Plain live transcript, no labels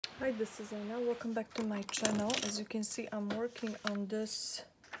Hi, this is Anna. Welcome back to my channel. As you can see, I'm working on this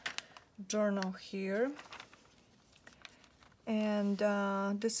journal here, and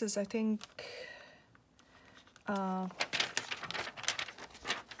this is, I think,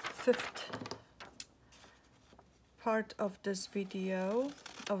 fifth part of this video,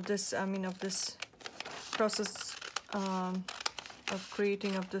 of this process of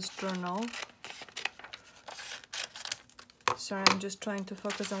creating of this journal. Sorry, I'm just trying to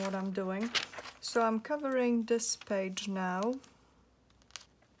focus on what I'm doing. So I'm covering this page now,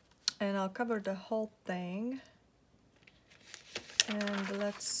 and I'll cover the whole thing. And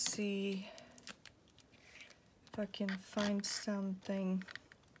let's see if I can find something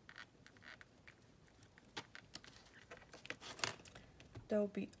that will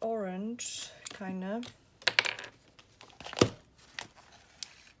be orange, kind of.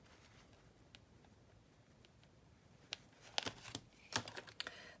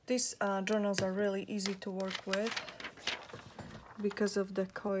 These journals are really easy to work with because of the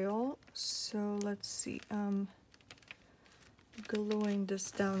coil. So let's see, I'm gluing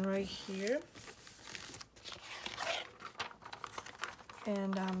this down right here,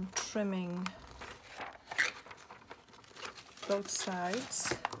 and I'm trimming both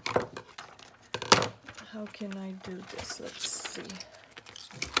sides. How can I do this? Let's see.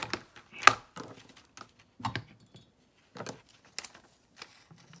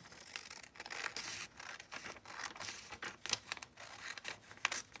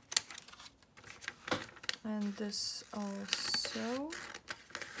 And this also.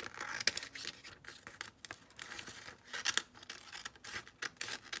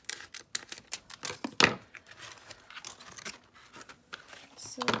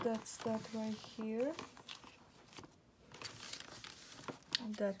 So that's that right here.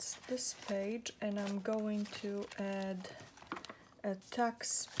 That's this page, and I'm going to add a tack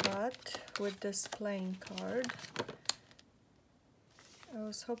spot with this playing card. I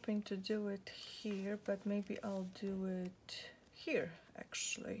was hoping to do it here, but maybe I'll do it here,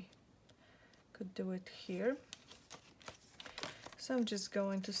 actually. Could do it here. So I'm just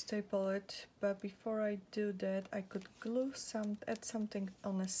going to staple it, but before I do that, I could add something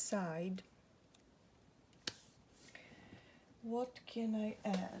on the side. What can I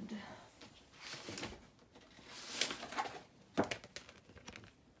add?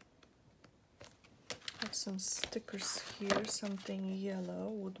 Have some stickers here, something yellow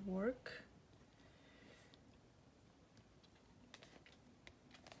would work.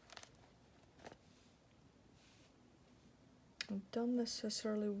 I don't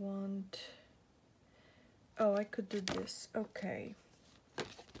necessarily want... Oh, I could do this. Okay.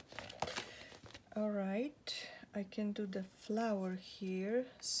 Alright, I can do the flower here,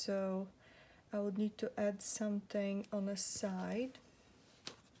 so I would need to add something on the side.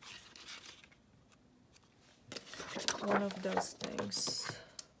 One of those things.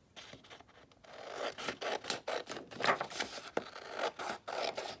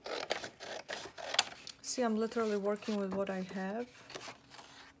 See, I'm literally working with what I have.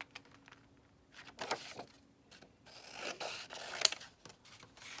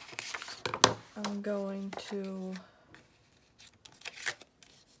 I'm going to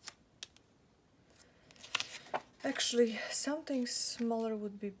actually, something smaller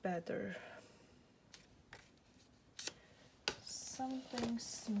would be better. Something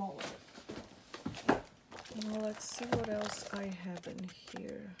smaller. Now let's see what else I have in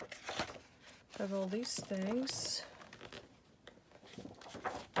here. I have all these things.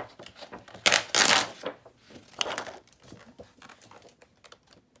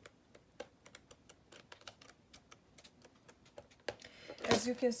 As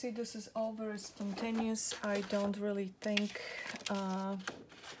you can see, this is all very spontaneous. I don't really think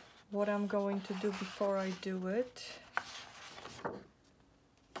what I'm going to do before I do it.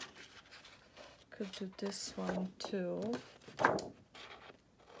 Could do this one too.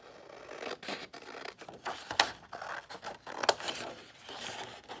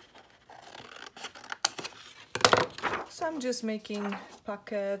 So I'm just making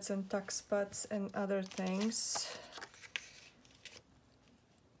pockets and tuck spots and other things.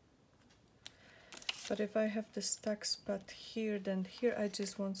 But if I have this tuck spot here, then here I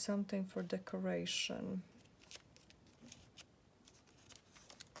just want something for decoration.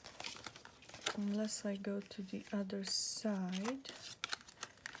 Unless I go to the other side.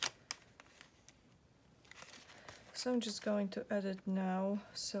 So I'm just going to add it now,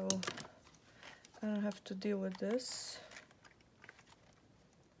 so I don't have to deal with this.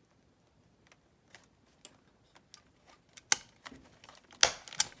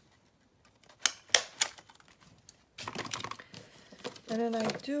 And then I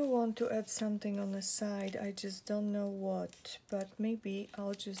do want to add something on the side, I just don't know what, but maybe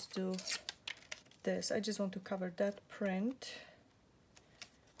I'll just do this. I just want to cover that print.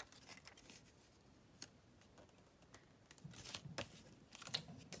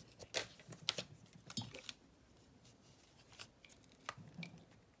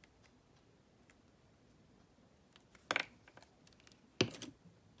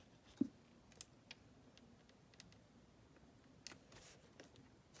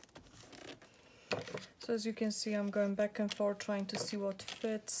 So as you can see, I'm going back and forth trying to see what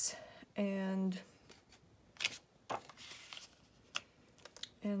fits and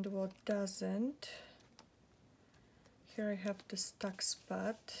what doesn't. Here I have the stuck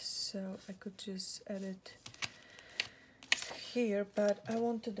spot, so I could just add it here, but I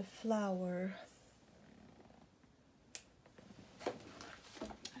wanted the flower.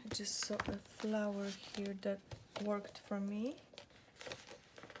 I just saw a flower here that worked for me.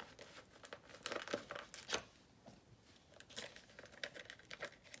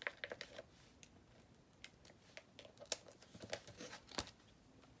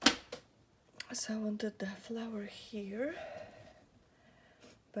 So I wanted the flower here,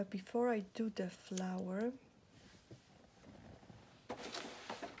 but before I do the flower,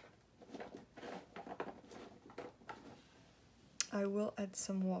 I will add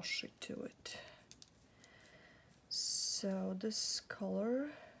some washi to it. So this color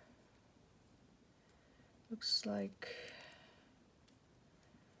looks like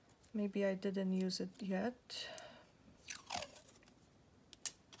maybe I didn't use it yet.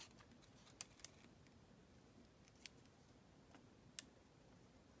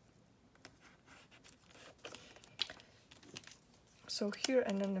 So here,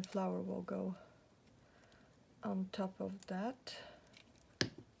 and then the flower will go on top of that.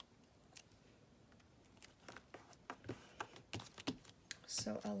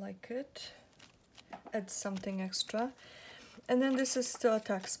 So I like it. Add something extra. And then this is still a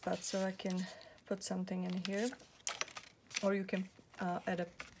tuck spot, so I can put something in here. Or you can add a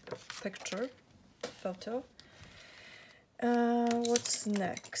picture, photo. What's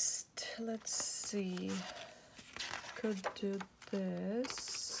next? Let's see. Could do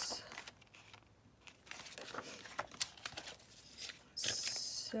this.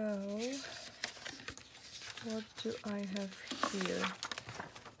 So what do I have here?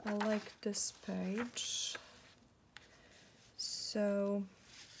 I like this page. So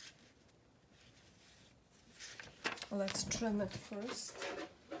let's trim it first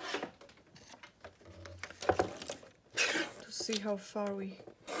to see how far we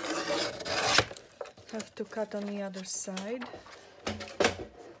have to cut on the other side.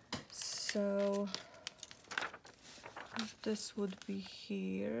 So this would be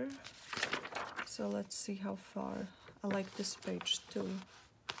here. So let's see how far. I like this page too.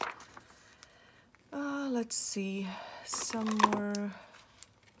 Let's see, somewhere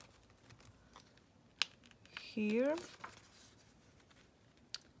here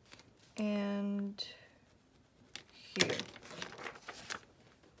and here.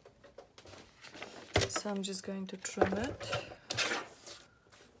 So I'm just going to trim it.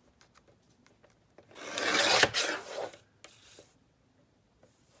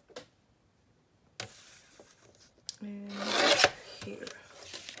 And here.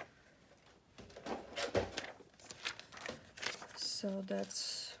 So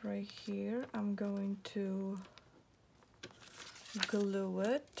that's right here. I'm going to glue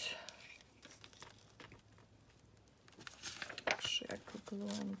it. Actually, I could glue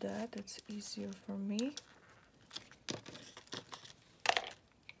on that. It's easier for me.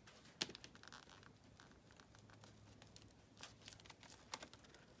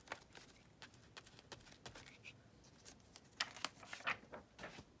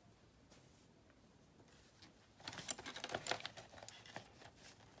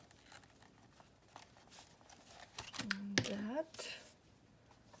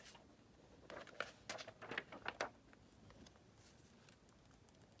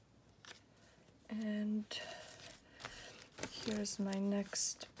 And here's my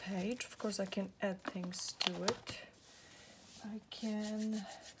next page. Of course, I can add things to it. I can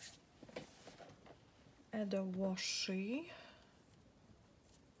add a washi.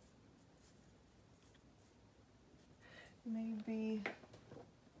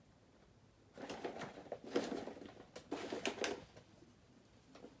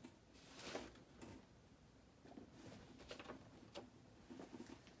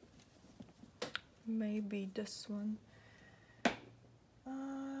 Maybe this one.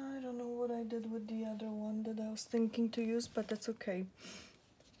 I don't know what I did with the other one that I was thinking to use, but that's okay.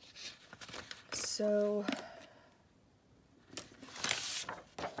 So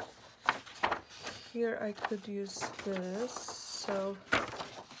here I could use this. So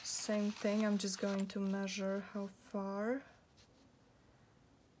same thing, I'm just going to measure how far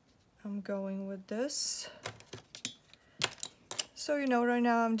I'm going with this. So, you know, right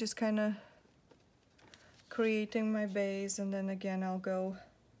now I'm just kind of creating my base, and then again I'll go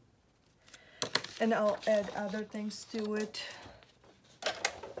and I'll add other things to it.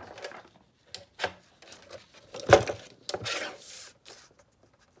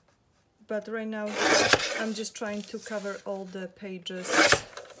 But right now I'm just trying to cover all the pages,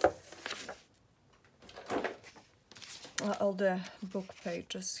 all the book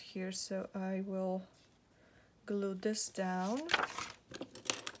pages here. So I will glue this down.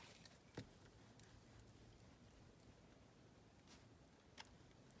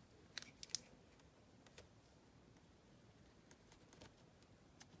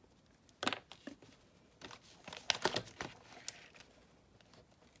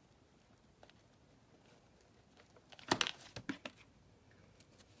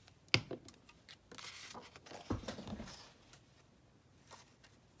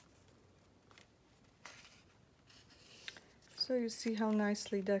 So you see how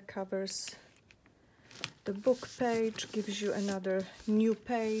nicely that covers the book page, gives you another new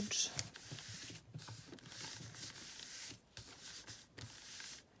page.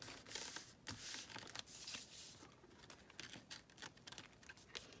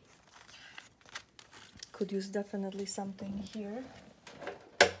 Could use definitely something here.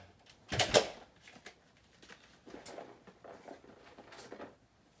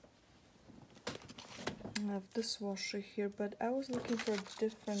 I have this washer here, but I was looking for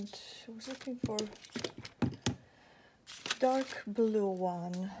different, I was looking for dark blue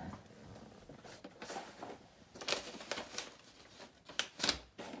one.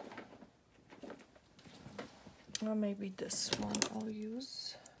 Or maybe this one I'll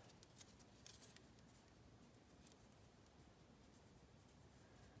use.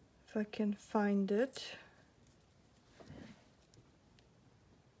 If I can find it.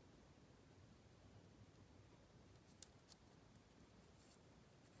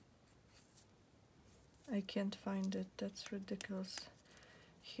 I can't find it, that's ridiculous.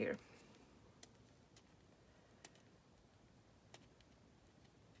 Here.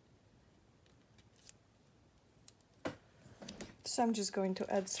 So I'm just going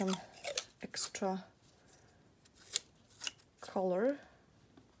to add some extra color.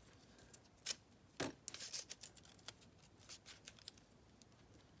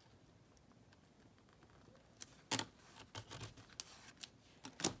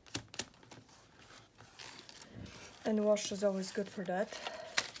 And wash is always good for that.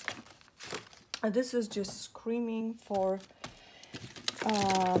 And this is just screaming for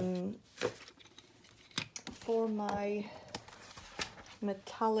my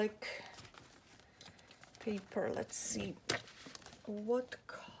metallic paper. Let's see what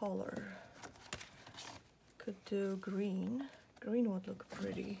color. Could do green. Green would look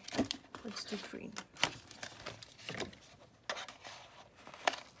pretty. Let's do green.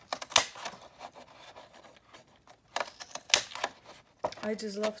 I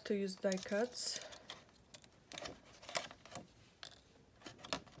just love to use die cuts.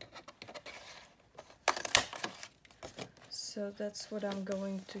 So that's what I'm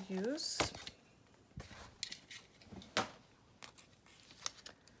going to use.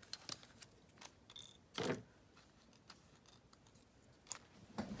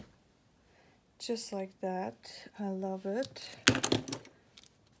 Just like that. I love it.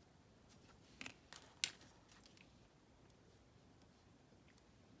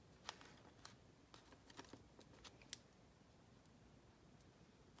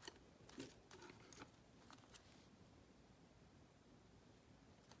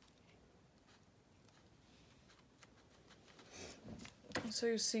 So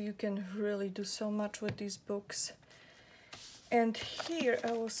you see, you can really do so much with these books. And here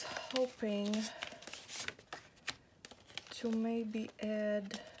I was hoping to maybe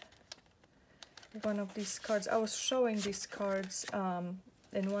add one of these cards. I was showing these cards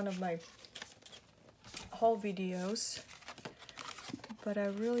in one of my haul videos, but I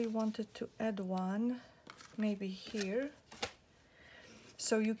really wanted to add one, maybe here.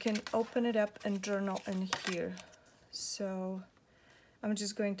 So you can open it up and journal in here. So I'm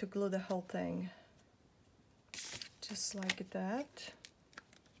just going to glue the whole thing, just like that.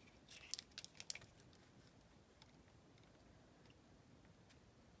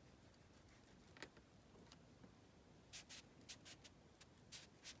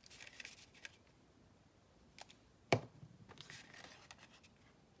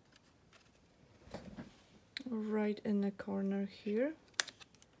 Right in the corner here.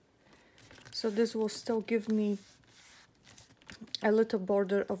 So this will still give me a little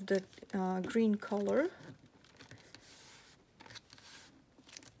border of the green color.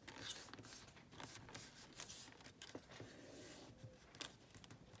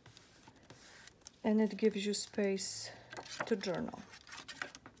 And it gives you space to journal.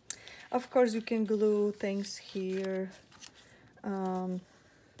 Of course, you can glue things here,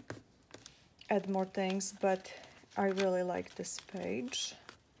 add more things, but I really like this page.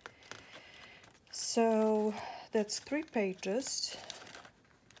 So that's 3 pages.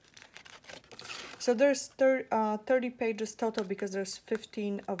 So there's 30 pages total because there's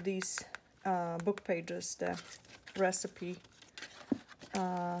 15 of these book pages, the recipe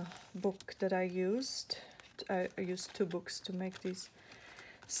book that I used. I used 2 books to make these.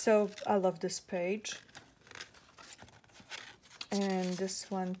 So I love this page. And this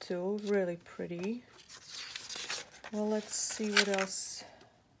one too, really pretty. Well, let's see what else.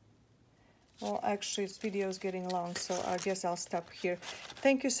 Well, actually, this video is getting long, so I guess I'll stop here.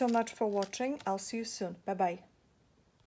 Thank you so much for watching. I'll see you soon. Bye-bye.